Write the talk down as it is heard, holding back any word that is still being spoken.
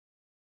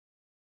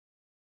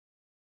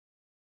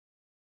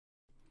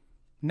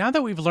Now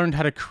that we've learned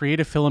how to create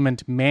a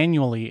filament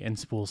manually in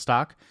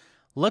Spoolstock,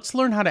 let's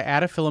learn how to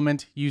add a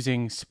filament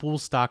using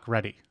Spoolstock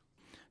Ready.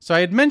 So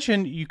I had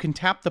mentioned you can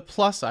tap the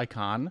plus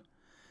icon,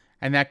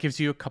 and that gives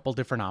you a couple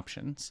different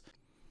options.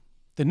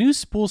 The new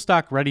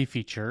Spoolstock Ready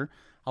feature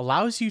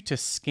allows you to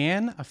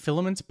scan a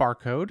filament's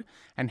barcode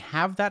and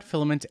have that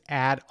filament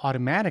add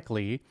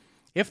automatically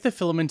if the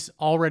filament is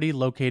already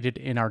located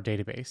in our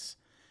database.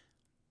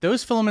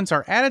 Those filaments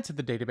are added to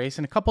the database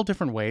in a couple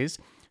different ways.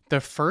 The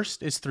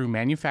first is through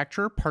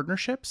manufacturer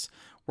partnerships.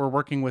 We're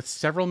working with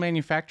several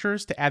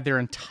manufacturers to add their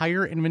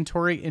entire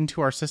inventory into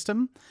our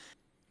system.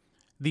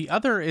 The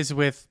other is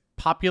with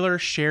popular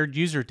shared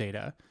user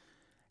data.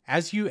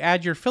 As you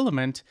add your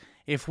filament,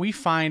 if we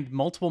find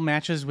multiple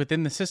matches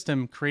within the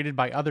system created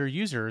by other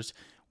users,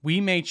 we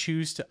may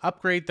choose to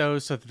upgrade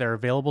those so that they're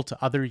available to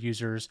other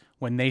users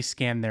when they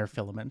scan their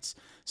filaments.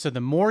 So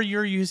the more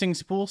you're using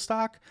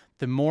Spoolstock,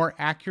 the more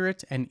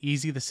accurate and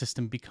easy the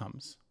system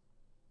becomes.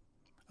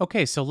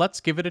 Okay, so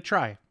let's give it a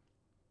try.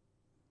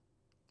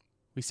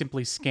 We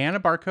simply scan a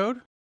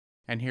barcode,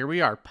 and here we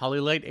are,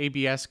 Polylite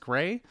ABS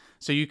gray.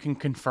 So you can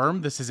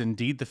confirm this is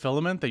indeed the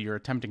filament that you're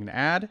attempting to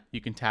add.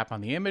 You can tap on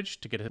the image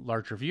to get a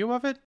larger view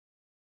of it,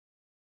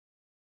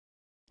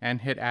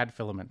 and hit add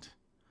filament.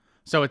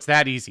 So it's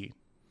that easy.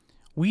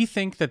 We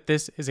think that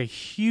this is a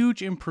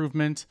huge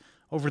improvement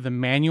over the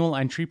manual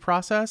entry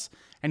process,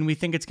 and we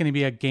think it's going to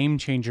be a game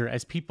changer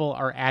as people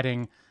are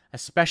adding,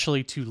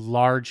 especially to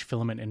large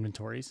filament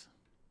inventories.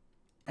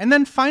 And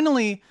then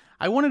finally,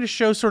 I wanted to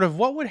show sort of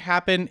what would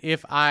happen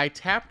if I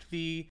tapped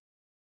the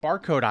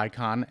barcode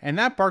icon and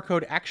that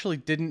barcode actually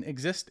didn't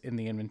exist in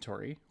the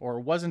inventory or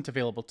wasn't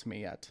available to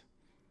me yet.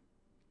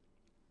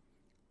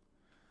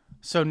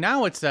 So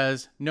now it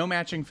says no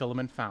matching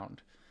filament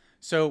found.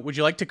 So would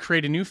you like to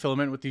create a new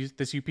filament with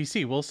this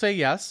UPC? We'll say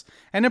yes,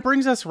 and it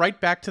brings us right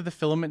back to the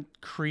filament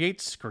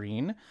create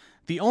screen.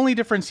 The only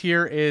difference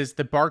here is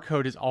the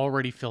barcode is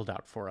already filled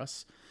out for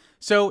us.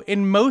 So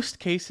in most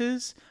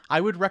cases,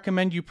 I would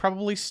recommend you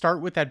probably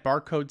start with that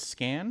barcode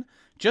scan,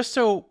 just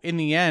so in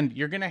the end,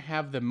 you're going to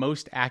have the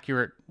most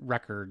accurate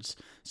records.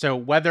 So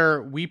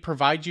whether we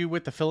provide you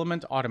with the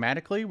filament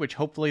automatically, which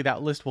hopefully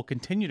that list will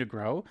continue to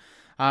grow,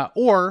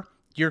 or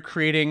you're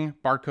creating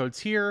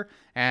barcodes here,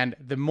 and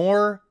the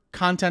more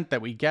content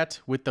that we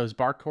get with those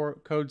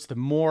barcodes, the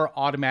more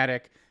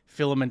automatic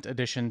filament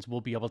additions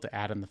we'll be able to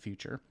add in the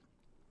future.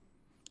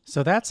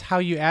 So that's how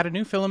you add a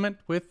new filament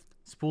with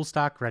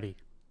Spoolstock Ready.